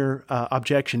gunslinger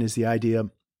objection is the idea,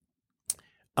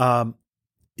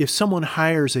 if someone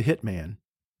hires a hitman,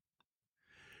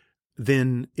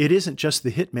 then it isn't just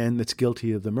the hitman that's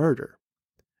guilty of the murder.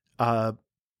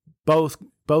 Both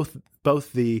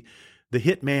the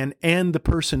hitman and the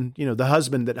person, the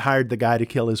husband that hired the guy to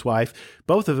kill his wife,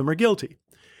 both of them are guilty.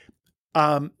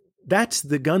 That's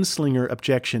the gunslinger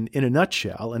objection in a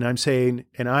nutshell. And I'm saying,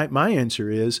 my answer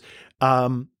is,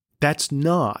 that's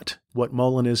not what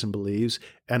Molinism believes.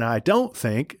 And I don't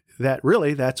think that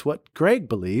really that's what Greg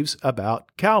believes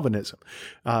about Calvinism,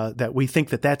 that we think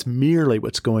that that's merely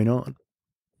what's going on.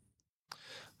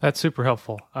 That's super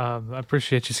helpful. I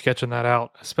appreciate you sketching that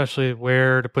out, especially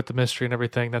where to put the mystery and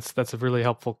everything. That's a really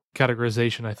helpful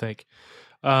categorization, I think.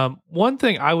 One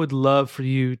thing I would love for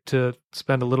you to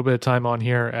spend a little bit of time on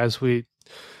here as we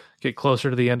get closer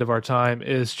to the end of our time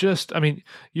is just,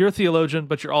 you're a theologian,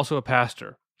 but you're also a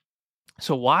pastor.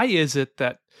 So why is it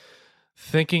that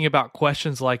thinking about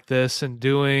questions like this and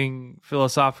doing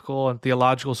philosophical and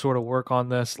theological sort of work on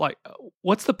this, like,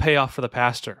 what's the payoff for the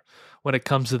pastor when it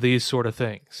comes to these sort of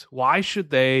things? Why should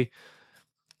they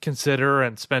consider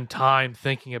and spend time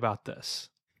thinking about this?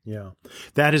 Yeah,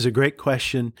 that is a great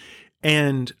question.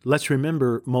 And let's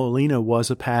remember, Molina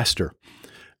was a pastor.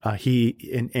 He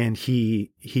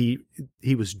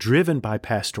was driven by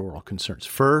pastoral concerns.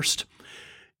 First,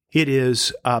 it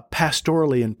is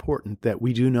pastorally important that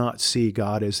we do not see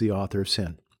God as the author of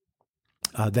sin,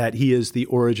 that he is the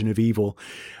origin of evil.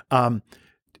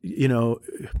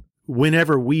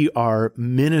 Whenever we are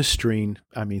ministering,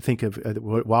 think of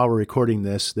while we're recording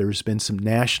this, there's been some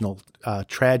national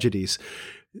tragedies.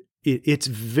 It's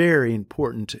very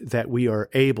important that we are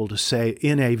able to say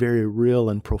in a very real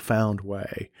and profound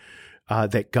way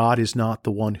that God is not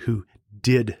the one who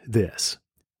did this.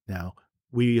 Now,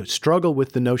 we struggle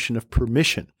with the notion of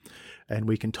permission, and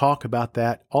we can talk about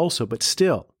that also, but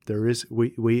still,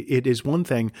 it is one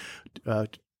thing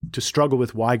to struggle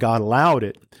with why God allowed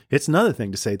it. It's another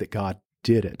thing to say that God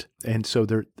did it. And so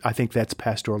I think that's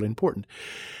pastorally important.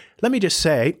 Let me just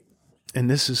say, and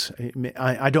this is,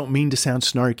 I don't mean to sound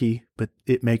snarky, but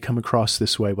it may come across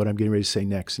this way, what I'm getting ready to say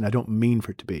next, and I don't mean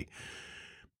for it to be.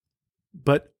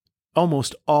 But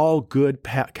almost all good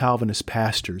Calvinist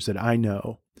pastors that I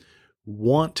know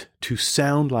want to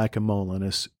sound like a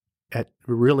Molinist at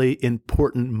really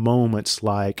important moments,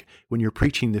 like when you're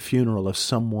preaching the funeral of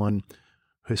someone,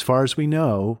 as far as we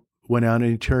know, went out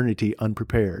in eternity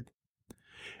unprepared.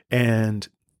 And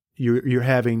you're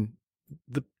having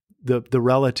the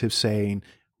relative saying,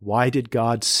 why did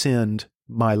God send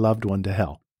my loved one to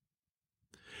hell?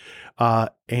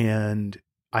 And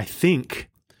I think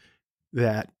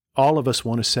that all of us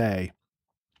want to say,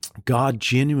 God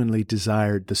genuinely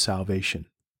desired the salvation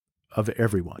of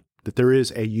everyone, that there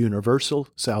is a universal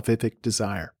salvific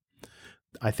desire.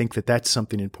 I think that that's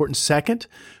something important. Second,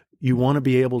 you want to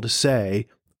be able to say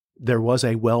there was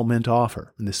a well-meant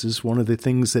offer, and this is one of the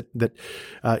things that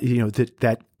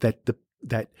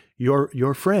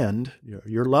your friend,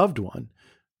 your loved one,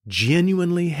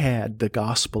 genuinely had the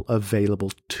gospel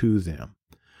available to them.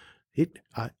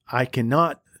 I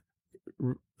cannot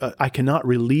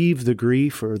relieve the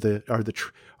grief or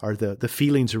the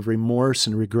feelings of remorse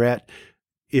and regret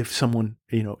if someone,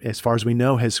 as far as we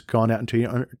know, has gone out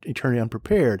into eternity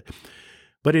unprepared.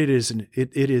 But it is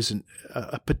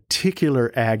a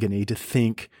particular agony to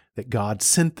think that God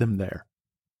sent them there.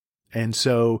 And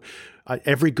so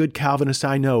every good Calvinist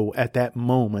I know at that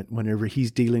moment, whenever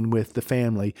he's dealing with the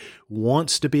family,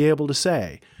 wants to be able to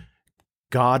say,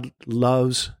 God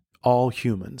loves all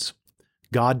humans.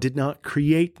 God did not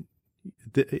create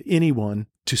anyone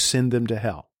to send them to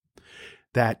hell.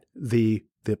 That the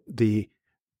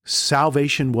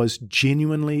salvation was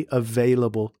genuinely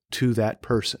available to that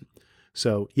person.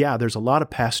 So yeah, there's a lot of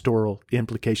pastoral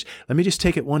implications. Let me just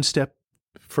take it one step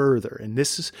further, and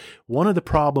this is one of the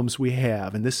problems we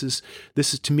have, and this is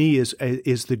to me is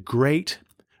the great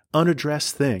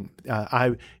unaddressed thing.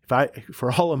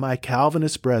 For all of my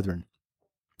Calvinist brethren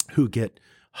who get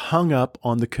hung up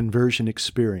on the conversion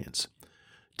experience,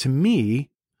 to me,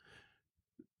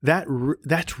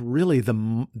 that's really the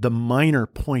minor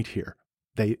point here.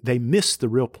 They miss the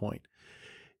real point.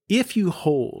 If you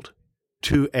hold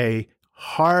to a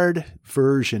hard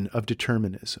version of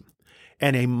determinism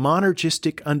and a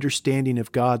monergistic understanding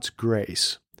of God's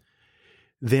grace,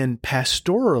 then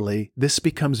pastorally, this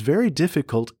becomes very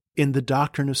difficult in the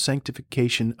doctrine of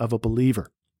sanctification of a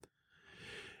believer.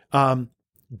 Do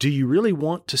you really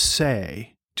want to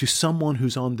say to someone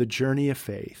who's on the journey of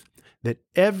faith that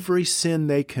every sin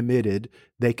they committed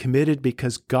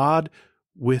because God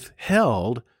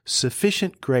withheld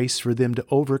sufficient grace for them to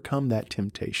overcome that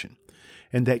temptation,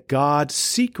 and that God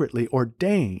secretly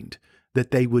ordained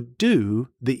that they would do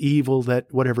the evil, that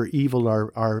whatever evil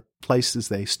are places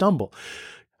they stumble?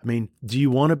 I mean, do you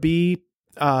want to be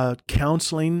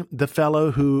counseling the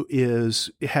fellow who is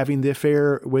having the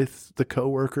affair with the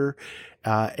coworker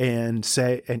and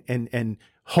say and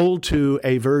hold to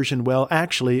a version? Well,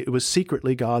 actually, it was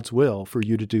secretly God's will for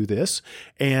you to do this,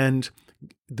 and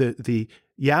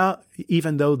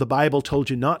even though the Bible told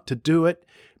you not to do it,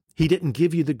 He didn't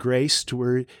give you the grace to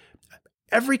where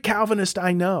every Calvinist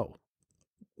I know,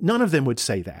 none of them would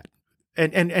say that.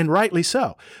 And rightly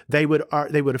so. They would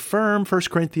affirm 1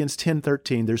 Corinthians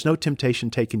 10:13, there's no temptation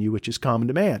taken you which is common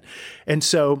to man. And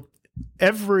so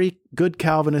every good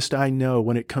Calvinist I know,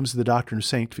 when it comes to the doctrine of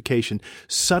sanctification,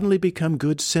 suddenly become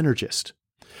good synergists.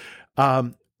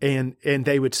 And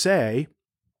they would say,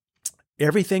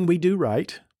 everything we do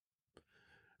right,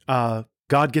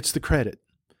 God gets the credit.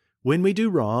 When we do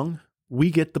wrong, we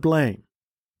get the blame.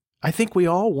 I think we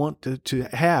all want to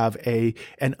have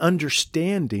an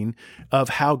understanding of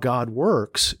how God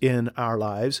works in our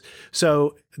lives.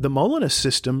 So the Molinist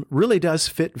system really does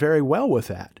fit very well with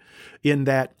that, in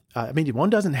that, one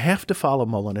doesn't have to follow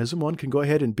Molinism. One can go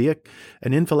ahead and be an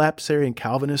infilapsarian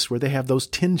Calvinist where they have those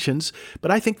tensions, but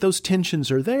I think those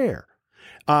tensions are there.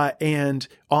 And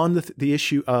on the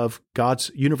issue of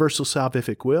God's universal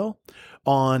salvific will,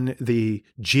 on the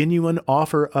genuine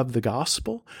offer of the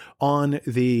gospel, on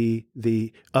the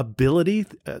ability,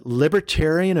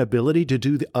 libertarian ability to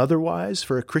do the otherwise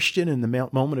for a Christian in the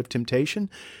moment of temptation,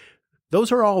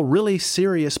 those are all really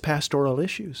serious pastoral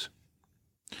issues.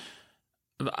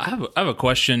 I have a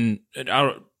question.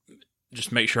 I'll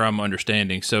just make sure I'm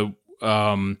understanding. So,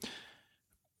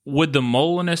 would the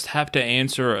Molinist have to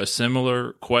answer a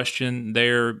similar question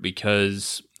there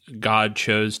because God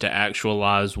chose to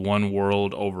actualize one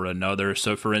world over another?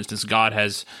 So, for instance,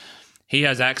 He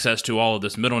has access to all of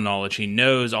this middle knowledge. He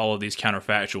knows all of these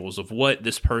counterfactuals of what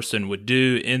this person would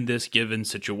do in this given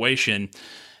situation,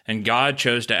 and God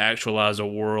chose to actualize a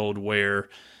world where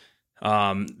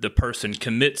the person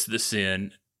commits the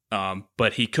sin,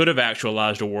 but He could have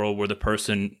actualized a world where the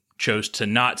person chose to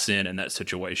not sin in that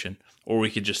situation. Or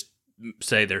we could just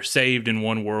say they're saved in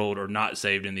one world or not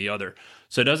saved in the other.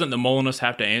 So doesn't the Molinist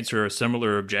have to answer a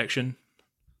similar objection?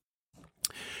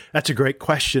 That's a great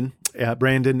question,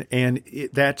 Brandon, and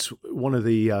that's one of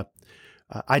the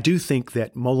I do think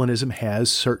that Molinism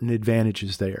has certain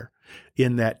advantages there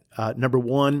in that, number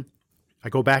one, I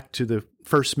go back to the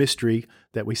first mystery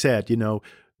that we said,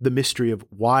 the mystery of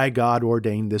why God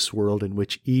ordained this world in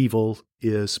which evil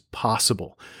is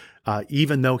possible,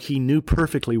 even though he knew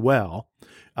perfectly well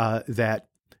that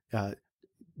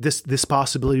this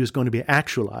possibility was going to be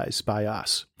actualized by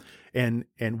us. And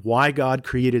why God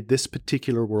created this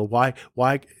particular world, why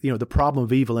the problem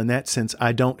of evil in that sense,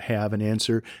 I don't have an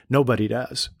answer. Nobody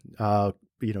does.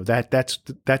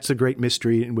 That's a great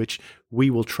mystery in which we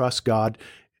will trust God,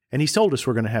 and He's told us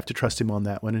we're going to have to trust Him on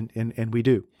that one, and we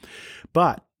do.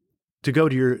 But to go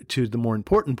to the more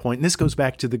important point, and this goes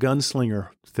back to the gunslinger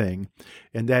thing,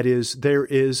 and that is there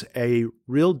is a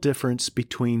real difference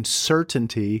between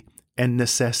certainty and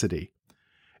necessity.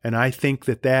 And I think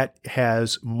that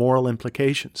has moral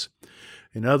implications.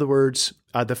 In other words,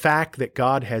 the fact that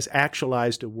God has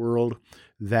actualized a world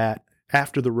that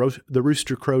after the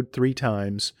rooster crowed 3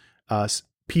 times,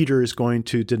 Peter is going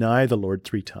to deny the Lord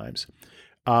 3 times.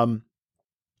 That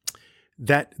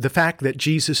the fact that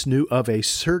Jesus knew of a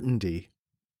certainty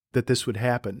that this would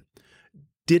happen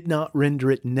did not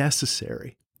render it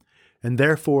necessary. And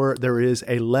therefore, there is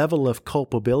a level of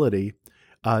culpability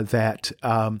that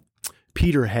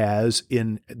Peter has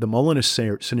in the Molinist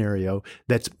scenario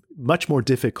that's much more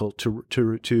difficult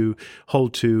to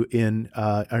hold to in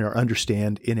or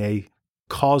understand in a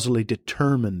causally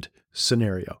determined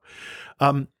scenario.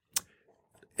 And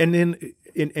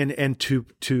then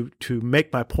to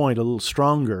make my point a little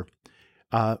stronger,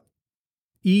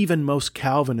 even most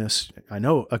Calvinists, I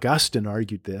know Augustine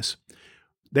argued this,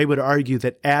 they would argue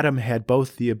that Adam had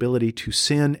both the ability to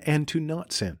sin and to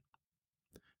not sin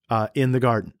in the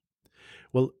garden.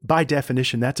 Well, by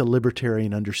definition, that's a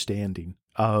libertarian understanding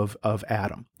of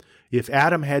Adam. If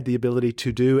Adam had the ability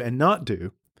to do and not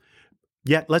do,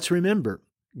 yet let's remember,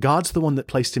 God's the one that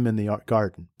placed him in the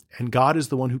garden, and God is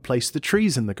the one who placed the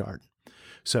trees in the garden.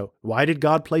 So why did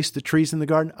God place the trees in the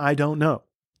garden? I don't know.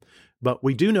 But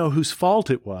we do know whose fault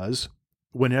it was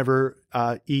whenever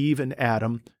Eve and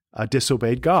Adam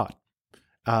disobeyed God.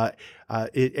 And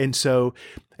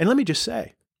let me just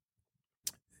say,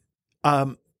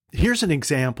 here's an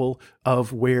example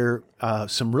of where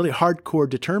some really hardcore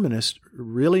determinists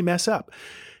really mess up.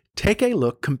 Take a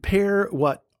look, compare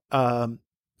what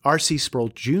R.C. Sproul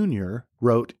Jr.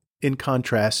 wrote in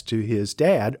contrast to his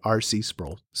dad, R.C.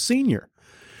 Sproul Sr.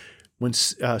 When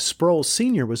Sproul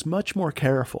Sr. was much more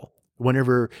careful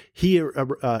whenever he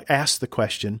asked the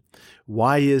question,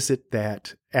 why is it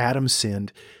that Adam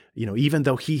sinned? Even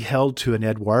though he held to an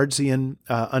Edwardsian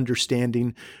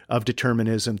understanding of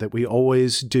determinism, that we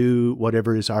always do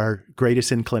whatever is our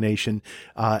greatest inclination,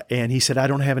 and he said, I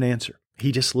don't have an answer.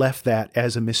 He just left that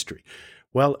as a mystery.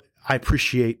 Well, I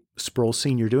appreciate Sproul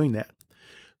Sr. doing that.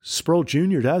 Sproul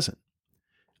Jr. doesn't.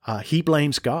 He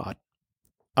blames God.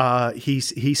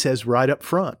 He says right up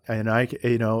front, and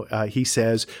he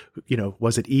says,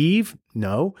 was it Eve?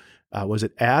 No. Was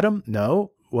it Adam?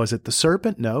 No. Was it the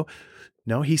serpent? No.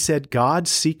 No, he said God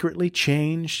secretly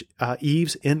changed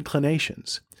Eve's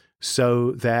inclinations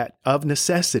so that of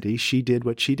necessity she did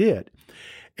what she did.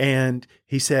 And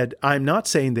he said, I'm not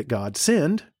saying that God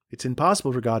sinned. It's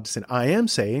impossible for God to sin. I am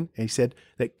saying, and he said,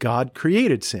 that God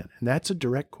created sin. And that's a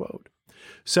direct quote.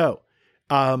 So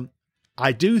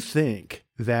I do think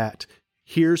that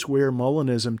here's where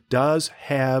Molinism does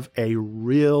have a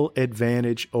real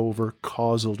advantage over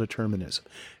causal determinism.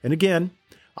 And again,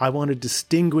 I want to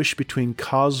distinguish between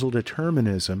causal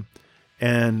determinism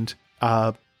and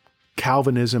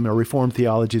Calvinism or Reformed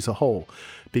theology as a whole,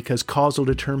 because causal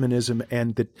determinism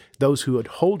and those who would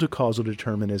hold to causal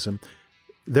determinism,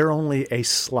 they're only a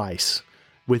slice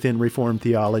within Reformed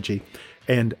theology.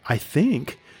 And I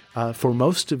think for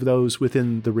most of those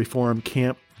within the Reformed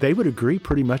camp, they would agree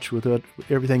pretty much with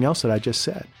everything else that I just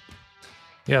said.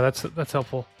 Yeah, that's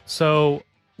helpful. So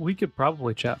we could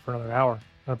probably chat for another hour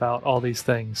about all these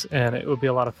things, and it would be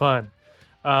a lot of fun.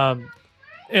 And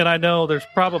I know there's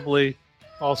probably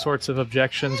all sorts of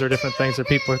objections or different things that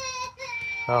people are...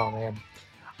 Oh, man.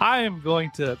 I am going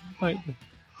to...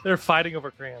 They're fighting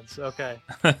over crayons. Okay.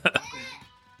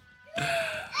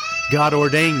 God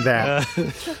ordained that.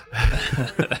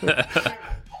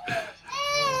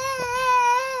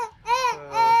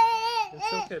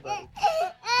 It's okay, buddy.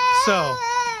 So,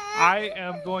 I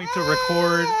am going to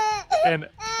record, and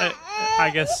I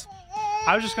guess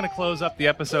I was just going to close up the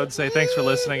episode and say thanks for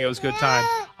listening. It was a good time.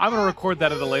 I'm going to record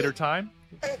that at a later time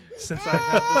since I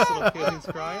have this little kid who's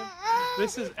crying.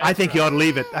 This is Ezra. I think you ought to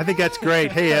leave it. I think that's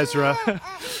great. Hey, Ezra. He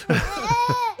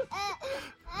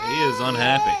is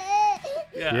unhappy.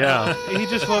 Yeah. He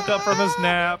just woke up from his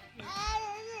nap.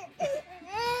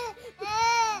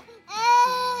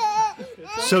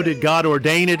 So did God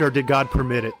ordain it, or did God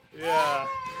permit it? Yeah.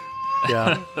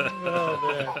 Yeah. Oh,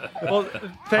 man. Well,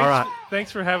 thanks, All right.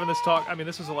 thanks for having this talk. I mean,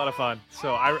 this was a lot of fun.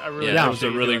 So I really Yeah, it was a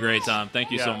appreciate you really doing great this. time.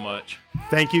 Thank you so Yeah. much.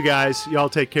 Thank you, guys. Y'all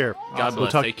take care. God We'll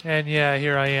bless. talk- Take care. And yeah,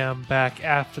 here I am back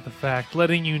after the fact,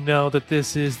 letting you know that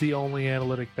this is the only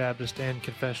Analytic Baptist and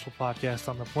Confessional podcast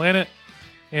on the planet.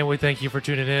 And we thank you for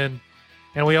tuning in.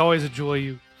 And we always enjoy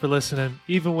you for listening,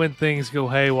 even when things go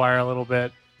haywire a little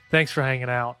bit. Thanks for hanging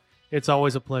out. It's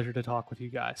always a pleasure to talk with you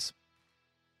guys.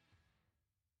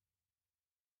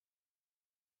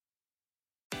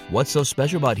 What's so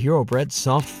special about Hero Bread's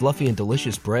soft, fluffy, and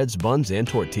delicious breads, buns, and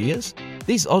tortillas?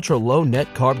 These ultra-low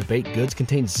net-carb baked goods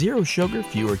contain zero sugar,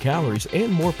 fewer calories,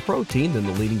 and more protein than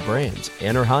the leading brands,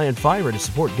 and are high in fiber to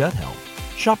support gut health.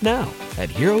 Shop now at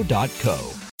Hero.co.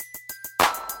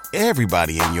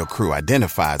 Everybody in your crew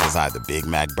identifies as either Big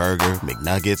Mac Burger,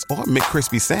 McNuggets, or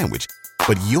McCrispy Sandwich.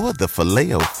 But you're the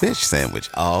Filet-O-Fish Sandwich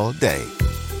all day.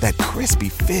 That crispy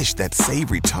fish, that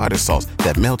savory tartar sauce,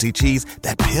 that melty cheese,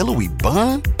 that pillowy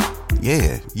bun.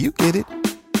 Yeah, you get it.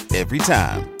 Every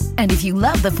time. And if you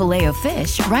love the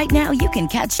Filet-O-Fish, right now you can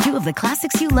catch two of the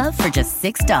classics you love for just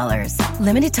 $6.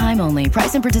 Limited time only.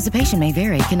 Price and participation may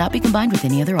vary. Cannot be combined with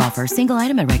any other offer. Single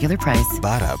item at regular price.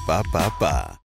 Ba-da-ba-ba-ba.